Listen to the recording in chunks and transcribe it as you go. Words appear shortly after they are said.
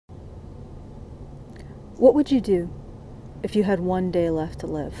What would you do if you had one day left to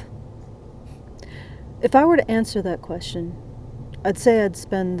live? If I were to answer that question, I'd say I'd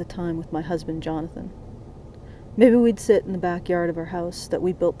spend the time with my husband, Jonathan. Maybe we'd sit in the backyard of our house that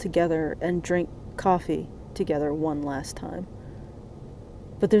we built together and drink coffee together one last time.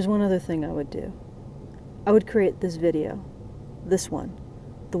 But there's one other thing I would do. I would create this video. This one.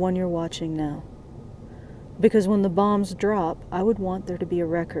 The one you're watching now. Because when the bombs drop, I would want there to be a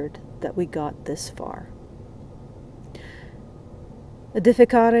record that we got this far.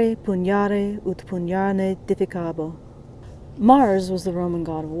 Edificare pugnare ut pugnarne edificabo. Mars was the Roman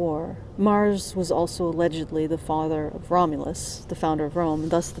god of war. Mars was also allegedly the father of Romulus, the founder of Rome,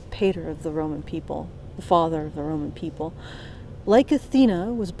 and thus the pater of the Roman people, the father of the Roman people. Like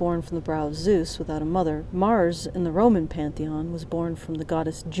Athena was born from the brow of Zeus without a mother, Mars in the Roman pantheon was born from the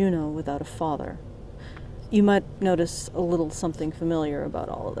goddess Juno without a father. You might notice a little something familiar about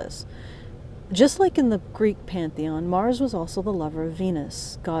all of this. Just like in the Greek pantheon, Mars was also the lover of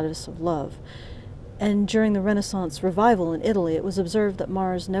Venus, goddess of love. And during the Renaissance revival in Italy, it was observed that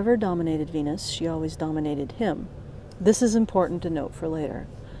Mars never dominated Venus, she always dominated him. This is important to note for later.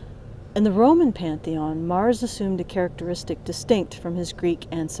 In the Roman pantheon, Mars assumed a characteristic distinct from his Greek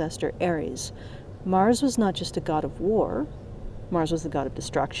ancestor Ares. Mars was not just a god of war, Mars was the god of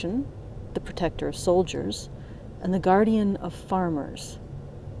destruction, the protector of soldiers, and the guardian of farmers.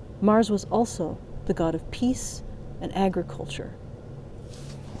 Mars was also the god of peace and agriculture.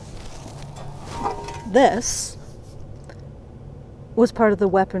 This was part of the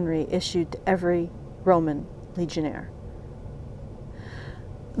weaponry issued to every Roman legionnaire.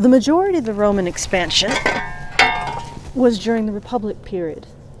 The majority of the Roman expansion was during the Republic period,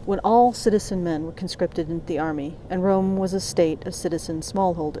 when all citizen men were conscripted into the army, and Rome was a state of citizen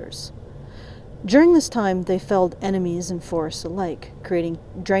smallholders. During this time, they felled enemies and forests alike, creating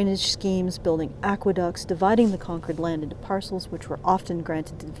drainage schemes, building aqueducts, dividing the conquered land into parcels, which were often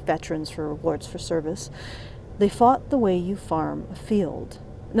granted to veterans for rewards for service. They fought the way you farm a field.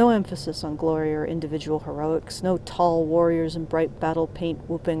 No emphasis on glory or individual heroics, no tall warriors in bright battle paint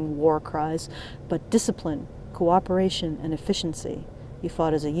whooping war cries, but discipline, cooperation, and efficiency. You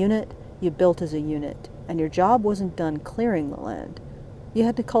fought as a unit, you built as a unit, and your job wasn't done clearing the land. You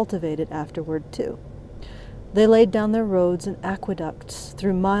had to cultivate it afterward, too. They laid down their roads and aqueducts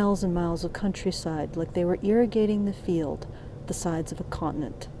through miles and miles of countryside like they were irrigating the field, the sides of a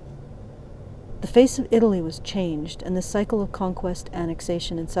continent. The face of Italy was changed, and the cycle of conquest,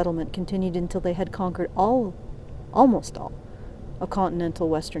 annexation, and settlement continued until they had conquered almost all, of continental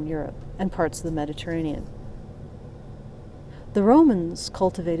Western Europe and parts of the Mediterranean. The Romans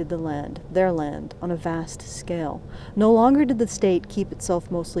cultivated the land, their land, on a vast scale. No longer did the state keep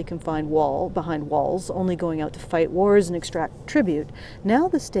itself mostly confined behind walls, only going out to fight wars and extract tribute. Now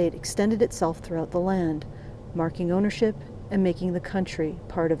the state extended itself throughout the land, marking ownership and making the country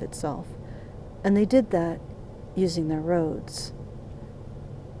part of itself. And they did that using their roads.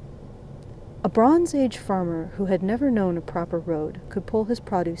 A Bronze Age farmer who had never known a proper road could pull his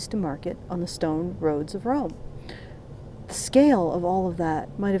produce to market on the stone roads of Rome. The scale of all of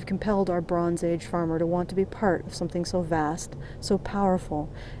that might have compelled our Bronze Age farmer to want to be part of something so vast, so powerful,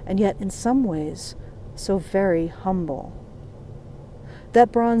 and yet in some ways so very humble.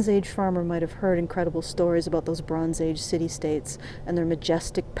 That Bronze Age farmer might have heard incredible stories about those Bronze Age city-states and their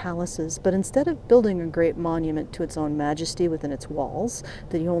majestic palaces, but instead of building a great monument to its own majesty within its walls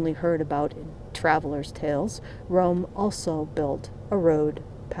that he only heard about in travelers' tales, Rome also built a road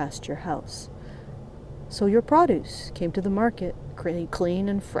past your house. So your produce came to the market clean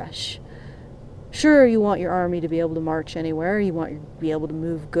and fresh. Sure, you want your army to be able to march anywhere, you want to be able to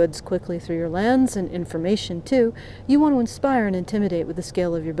move goods quickly through your lands, and information too. You want to inspire and intimidate with the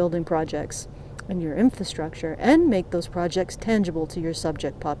scale of your building projects and your infrastructure, and make those projects tangible to your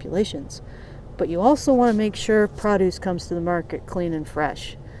subject populations. But you also want to make sure produce comes to the market clean and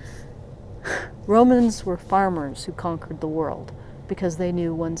fresh. Romans were farmers who conquered the world because they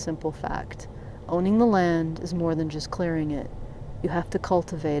knew one simple fact. Owning the land is more than just clearing it. You have to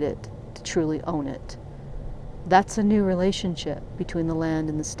cultivate it to truly own it. That's a new relationship between the land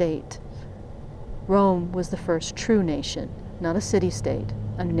and the state. Rome was the first true nation, not a city-state,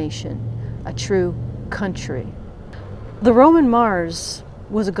 a nation, a true country. The Roman Mars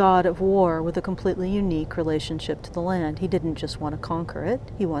was a god of war with a completely unique relationship to the land. He didn't just want to conquer it,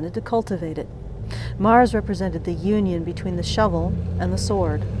 he wanted to cultivate it. Mars represented the union between the shovel and the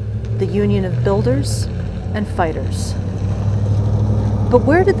sword, the union of builders and fighters. But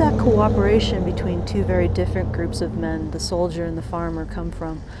where did that cooperation between two very different groups of men, the soldier and the farmer, come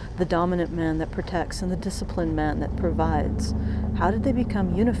from? The dominant man that protects and the disciplined man that provides. How did they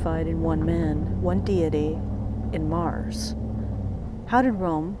become unified in one man, one deity, in Mars? How did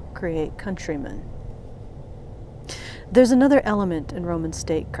Rome create countrymen? There's another element in Roman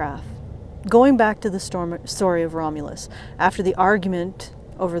statecraft. Going back to the story of Romulus, after the argument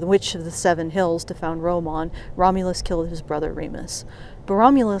over which of the 7 hills to found Rome on, Romulus killed his brother Remus. But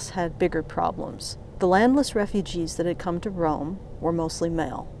Romulus had bigger problems. The landless refugees that had come to Rome were mostly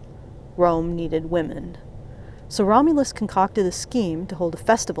male. Rome needed women. So Romulus concocted a scheme to hold a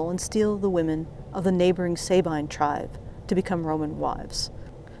festival and steal the women of the neighboring Sabine tribe to become Roman wives.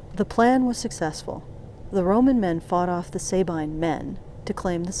 The plan was successful. The Roman men fought off the Sabine men to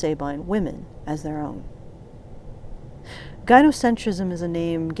claim the Sabine women as their own. Gynocentrism is a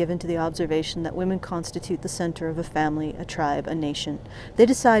name given to the observation that women constitute the center of a family, a tribe, a nation. They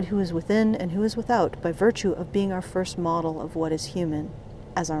decide who is within and who is without by virtue of being our first model of what is human,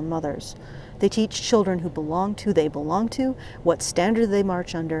 as our mothers. They teach children who they belong to, what standard they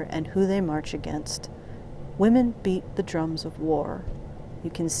march under, and who they march against. Women beat the drums of war. You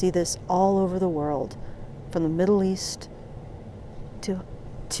can see this all over the world, from the Middle East to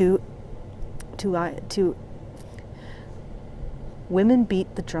women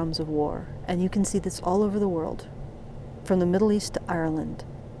beat the drums of war, and you can see this all over the world, from the Middle East to Ireland.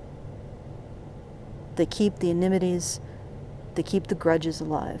 They keep the enmities, they keep the grudges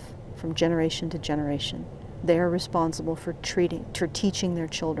alive from generation to generation. They are responsible for teaching their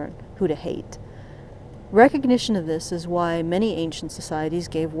children who to hate. Recognition of this is why many ancient societies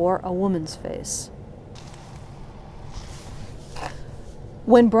gave war a woman's face.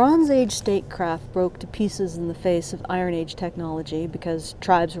 When Bronze Age statecraft broke to pieces in the face of Iron Age technology because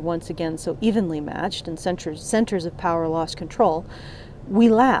tribes were once again so evenly matched and centers of power lost control, we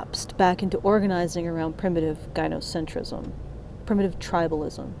lapsed back into organizing around primitive gynocentrism, primitive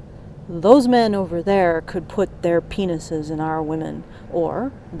tribalism. Those men over there could put their penises in our women,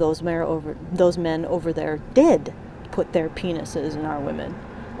 or those men over there did put their penises in our women,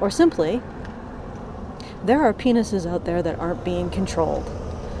 or simply, there are penises out there that aren't being controlled.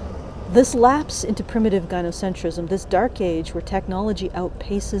 This lapse into primitive gynocentrism, this dark age where technology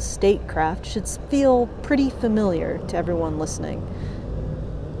outpaces statecraft, should feel pretty familiar to everyone listening.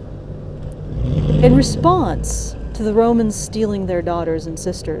 In response to the Romans stealing their daughters and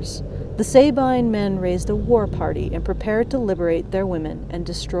sisters, the Sabine men raised a war party and prepared to liberate their women and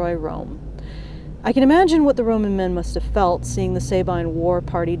destroy Rome. I can imagine what the Roman men must have felt seeing the Sabine war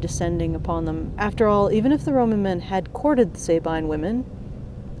party descending upon them. After all, even if the Roman men had courted the Sabine women,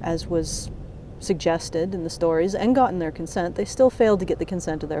 as was suggested in the stories, and gotten their consent, they still failed to get the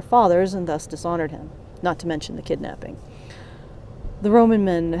consent of their fathers and thus dishonored him, not to mention the kidnapping. The Roman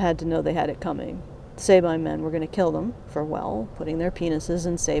men had to know they had it coming. The Sabine men were going to kill them for, well, putting their penises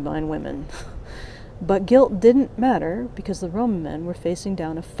in Sabine women. But guilt didn't matter because the Roman men were facing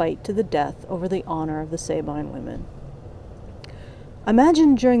down a fight to the death over the honor of the Sabine women.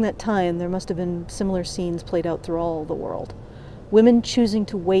 Imagine during that time there must have been similar scenes played out through all the world. Women choosing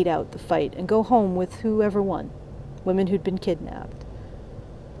to wait out the fight and go home with whoever won. Women who'd been kidnapped.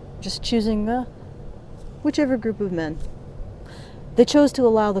 Just choosing whichever group of men. They chose to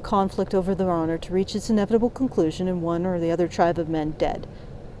allow the conflict over their honor to reach its inevitable conclusion and one or the other tribe of men dead.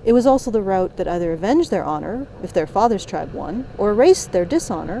 It was also the route that either avenged their honor, if their father's tribe won, or erased their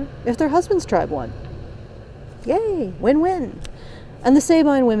dishonor, if their husband's tribe won. Yay! Win-win! And the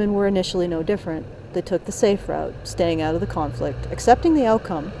Sabine women were initially no different. They took the safe route, staying out of the conflict. Accepting the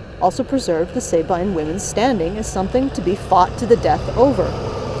outcome also preserved the Sabine women's standing as something to be fought to the death over.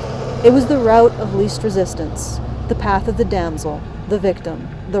 It was the route of least resistance, the path of the damsel, the victim,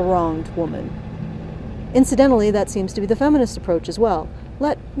 the wronged woman. Incidentally, that seems to be the feminist approach as well.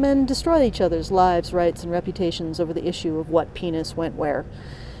 Let men destroy each other's lives, rights, and reputations over the issue of what penis went where.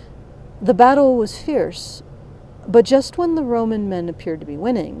 The battle was fierce, but just when the Roman men appeared to be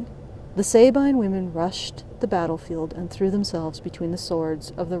winning, the Sabine women rushed the battlefield and threw themselves between the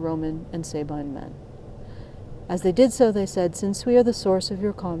swords of the Roman and Sabine men. As they did so, they said, "Since we are the source of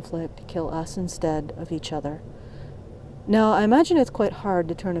your conflict, kill us instead of each other." Now, I imagine it's quite hard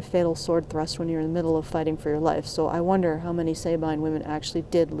to turn a fatal sword thrust when you're in the middle of fighting for your life, so I wonder how many Sabine women actually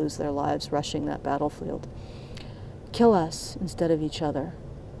did lose their lives rushing that battlefield. Kill us instead of each other.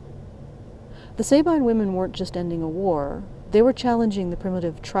 The Sabine women weren't just ending a war, they were challenging the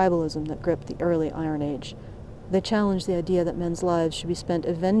primitive tribalism that gripped the early Iron Age. They challenged the idea that men's lives should be spent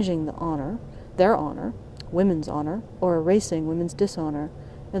avenging their honor, women's honor, or erasing women's dishonor.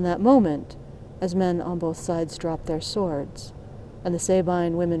 In that moment, as men on both sides dropped their swords, and the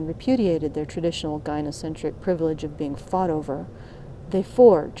Sabine women repudiated their traditional gynocentric privilege of being fought over, they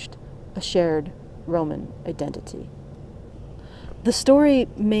forged a shared Roman identity. The story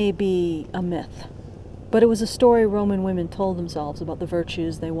may be a myth, but it was a story Roman women told themselves about the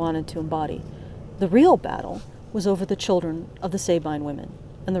virtues they wanted to embody. The real battle was over the children of the Sabine women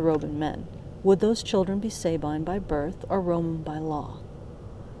and the Roman men. Would those children be Sabine by birth or Roman by law?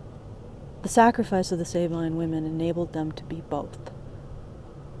 The sacrifice of the Sabine women enabled them to be both.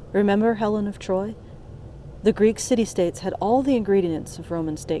 Remember Helen of Troy? The Greek city-states had all the ingredients of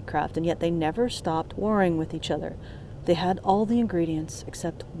Roman statecraft, and yet they never stopped warring with each other. They had all the ingredients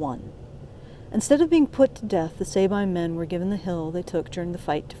except one. Instead of being put to death, the Sabine men were given the hill they took during the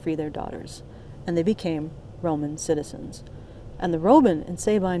fight to free their daughters, and they became Roman citizens. And the Roman and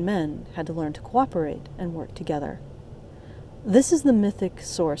Sabine men had to learn to cooperate and work together. This is the mythic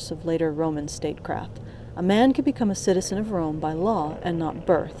source of later Roman statecraft. A man could become a citizen of Rome by law and not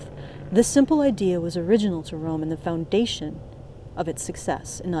birth. This simple idea was original to Rome and the foundation of its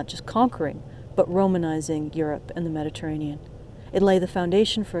success in not just conquering, but Romanizing Europe and the Mediterranean. It lay the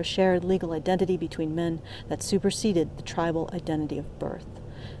foundation for a shared legal identity between men that superseded the tribal identity of birth.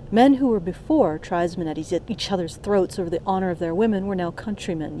 Men who were before tribesmen at each other's throats over the honor of their women were now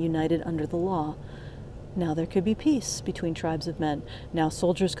countrymen united under the law. Now there could be peace between tribes of men. Now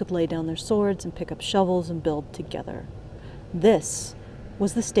soldiers could lay down their swords and pick up shovels and build together. This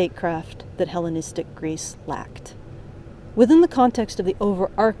was the statecraft that Hellenistic Greece lacked. Within the context of the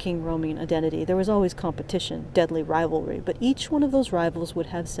overarching Roman identity, there was always competition, deadly rivalry, but each one of those rivals would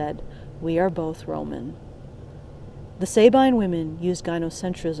have said, "We are both Roman." The Sabine women used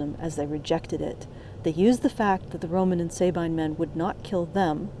gynocentrism as they rejected it. They used the fact that the Roman and Sabine men would not kill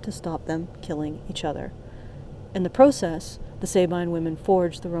them to stop them killing each other. In the process, the Sabine women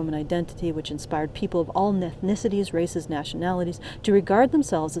forged the Roman identity, which inspired people of all ethnicities, races, nationalities to regard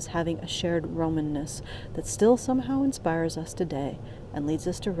themselves as having a shared Romanness that still somehow inspires us today and leads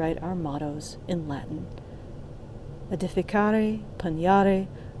us to write our mottos in Latin. Edificare, pugnare,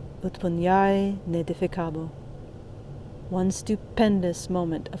 ut pugnare ne edificabo. One stupendous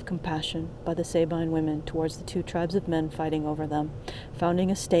moment of compassion by the Sabine women towards the two tribes of men fighting over them,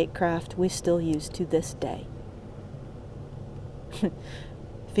 founding a statecraft we still use to this day.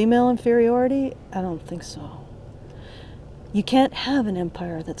 Female inferiority? I don't think so. You can't have an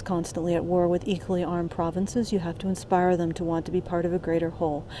empire that's constantly at war with equally armed provinces. You have to inspire them to want to be part of a greater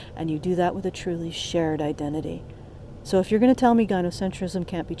whole, and you do that with a truly shared identity. So if you're going to tell me gynocentrism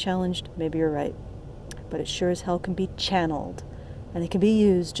can't be challenged, maybe you're right. But it sure as hell can be channeled, and it can be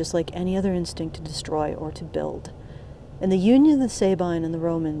used just like any other instinct to destroy or to build. In the union of the Sabine and the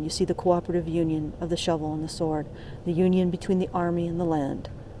Roman, you see the cooperative union of the shovel and the sword, the union between the army and the land,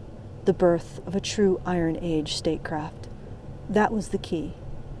 the birth of a true Iron Age statecraft. That was the key.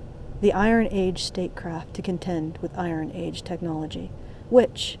 The Iron Age statecraft to contend with Iron Age technology,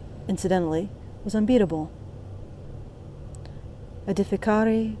 which, incidentally, was unbeatable.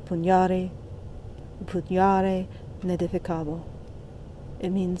 Edificare, pugnare, pugnare ne edificabo. It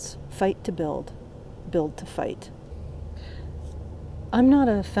means fight to build to fight. I'm not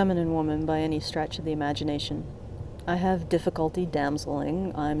a feminine woman by any stretch of the imagination. I have difficulty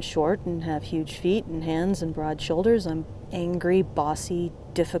damseling. I'm short and have huge feet and hands and broad shoulders. I'm angry, bossy,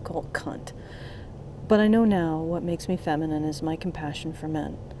 difficult cunt. But I know now what makes me feminine is my compassion for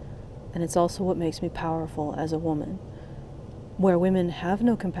men. And it's also what makes me powerful as a woman. Where women have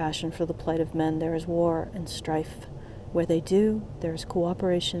no compassion for the plight of men, there is war and strife. Where they do, there is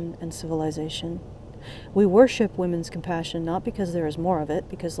cooperation and civilization. We worship women's compassion not because there is more of it,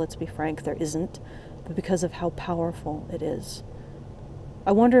 because let's be frank, there isn't, but because of how powerful it is.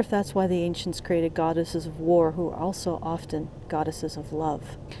 I wonder if that's why the ancients created goddesses of war who are also often goddesses of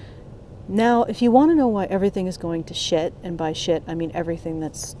love. Now, if you want to know why everything is going to shit, and by shit I mean everything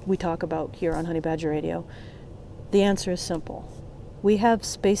we talk about here on Honey Badger Radio, the answer is simple. We have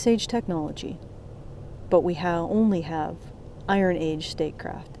space age technology, but we only have Iron Age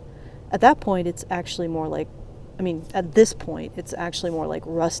statecraft. At that point, it's actually more like, at this point, it's actually more like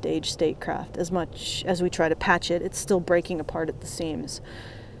Rust Age statecraft. As much as we try to patch it, it's still breaking apart at the seams.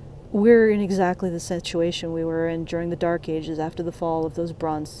 We're in exactly the situation we were in during the Dark Ages after the fall of those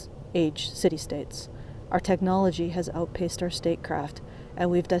Bronze Age city-states. Our technology has outpaced our statecraft, and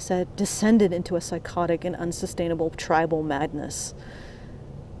we've descended into a psychotic and unsustainable tribal madness.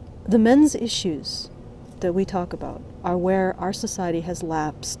 The men's issues that we talk about are where our society has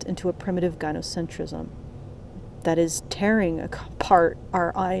lapsed into a primitive gynocentrism that is tearing apart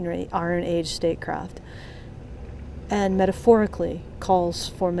our Iron Age statecraft and metaphorically calls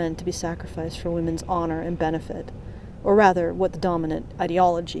for men to be sacrificed for women's honor and benefit, or rather what the dominant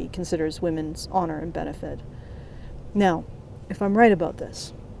ideology considers women's honor and benefit. Now, if I'm right about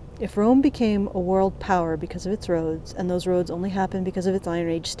this, If Rome became a world power because of its roads, and those roads only happened because of its Iron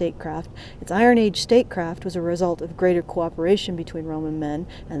Age statecraft, its Iron Age statecraft was a result of greater cooperation between Roman men,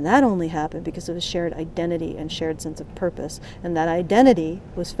 and that only happened because of a shared identity and shared sense of purpose, and that identity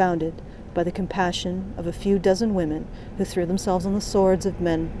was founded by the compassion of a few dozen women who threw themselves on the swords of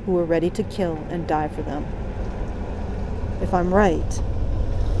men who were ready to kill and die for them. If I'm right,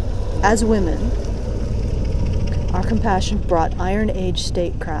 as women, our compassion brought Iron Age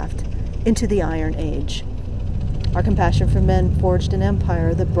statecraft into the Iron Age. Our compassion for men forged an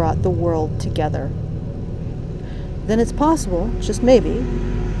empire that brought the world together. Then it's possible, just maybe,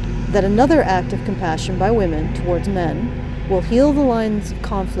 that another act of compassion by women towards men will heal the lines of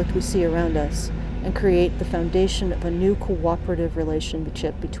conflict we see around us and create the foundation of a new cooperative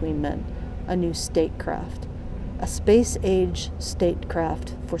relationship between men, a new statecraft, a space-age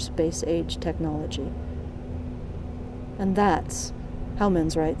statecraft for space-age technology. And that's how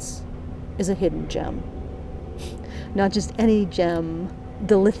men's rights is a hidden gem. Not just any gem,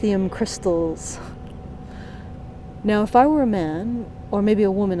 dilithium crystals. Now, if I were a man, or maybe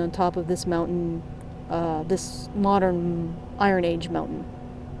a woman on top of this mountain, this modern Iron Age mountain,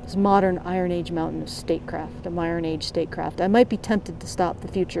 this modern Iron Age mountain of statecraft, of Iron Age statecraft, I might be tempted to stop the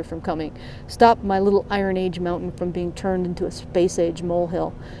future from coming, stop my little Iron Age mountain from being turned into a space age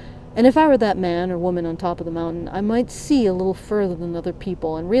molehill. And if I were that man or woman on top of the mountain, I might see a little further than other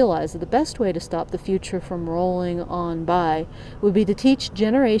people and realize that the best way to stop the future from rolling on by would be to teach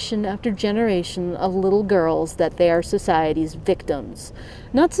generation after generation of little girls that they are society's victims.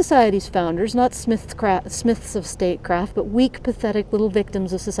 Not society's founders, not smiths of statecraft, but weak, pathetic little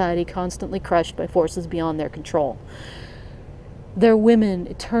victims of society constantly crushed by forces beyond their control. They're women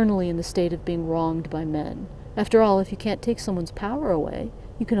eternally in the state of being wronged by men. After all, if you can't take someone's power away,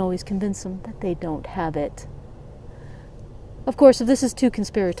 you can always convince them that they don't have it. Of course, if this is too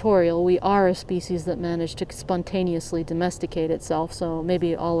conspiratorial, we are a species that managed to spontaneously domesticate itself, so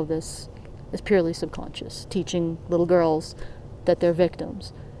maybe all of this is purely subconscious, teaching little girls that they're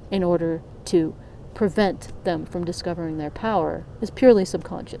victims in order to prevent them from discovering their power is purely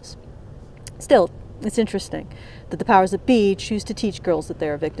subconscious. Still, it's interesting that the powers that be choose to teach girls that they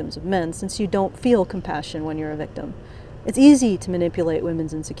are victims of men, since you don't feel compassion when you're a victim. It's easy to manipulate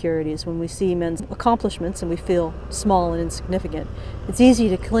women's insecurities when we see men's accomplishments and we feel small and insignificant. It's easy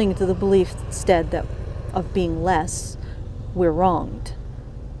to cling to the belief instead that of being less, we're wronged.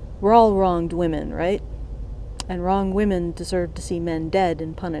 We're all wronged women, right? And wronged women deserve to see men dead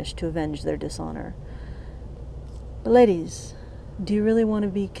and punished to avenge their dishonor. But ladies, do you really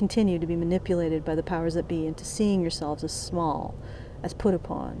want to continue to be manipulated by the powers that be into seeing yourselves as small, as put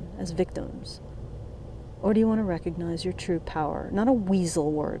upon, as victims? Or do you want to recognize your true power? Not a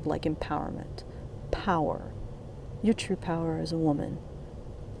weasel word like empowerment. Power. Your true power as a woman.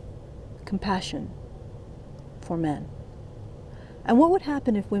 Compassion for men. And what would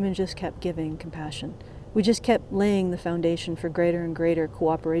happen if women just kept giving compassion? We just kept laying the foundation for greater and greater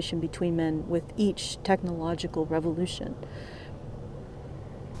cooperation between men with each technological revolution.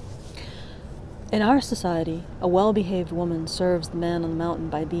 In our society, a well-behaved woman serves the man on the mountain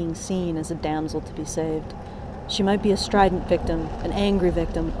by being seen as a damsel to be saved. She might be a strident victim, an angry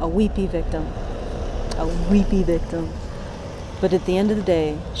victim, a weepy victim. But at the end of the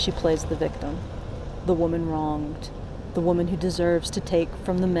day, she plays the victim, the woman wronged, the woman who deserves to take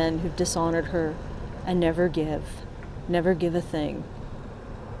from the men who've dishonored her and never give a thing.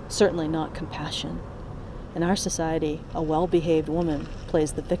 Certainly not compassion. In our society, a well-behaved woman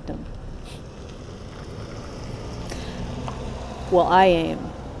plays the victim. Well, I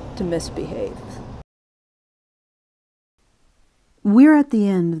aim to misbehave. We're at the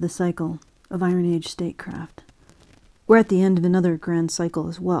end of the cycle of Iron Age statecraft. We're at the end of another grand cycle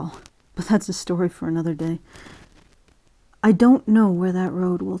as well, but that's a story for another day. I don't know where that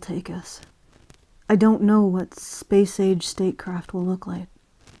road will take us. I don't know what space-age statecraft will look like,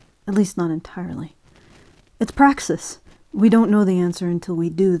 at least not entirely. It's praxis. We don't know the answer until we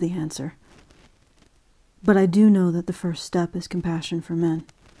do the answer. But I do know that the first step is compassion for men,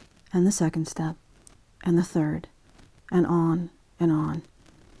 and the second step, and the third, and on,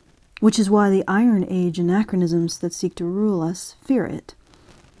 which is why the Iron Age anachronisms that seek to rule us fear it.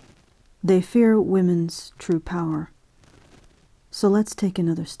 They fear women's true power. So let's take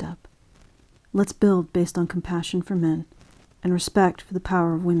another step. Let's build based on compassion for men and respect for the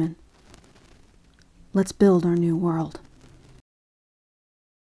power of women. Let's build our new world.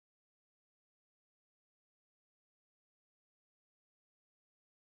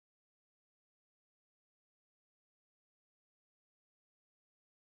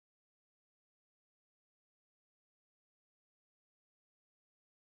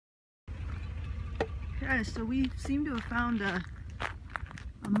 Guys, so we seem to have found a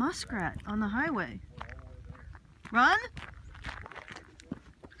muskrat on the highway. Run!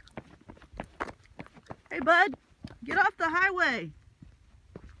 Hey bud, get off the highway!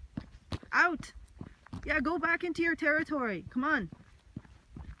 Out! Yeah, go back into your territory. Come on.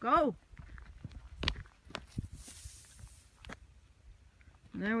 Go!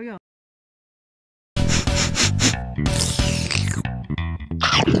 There we go.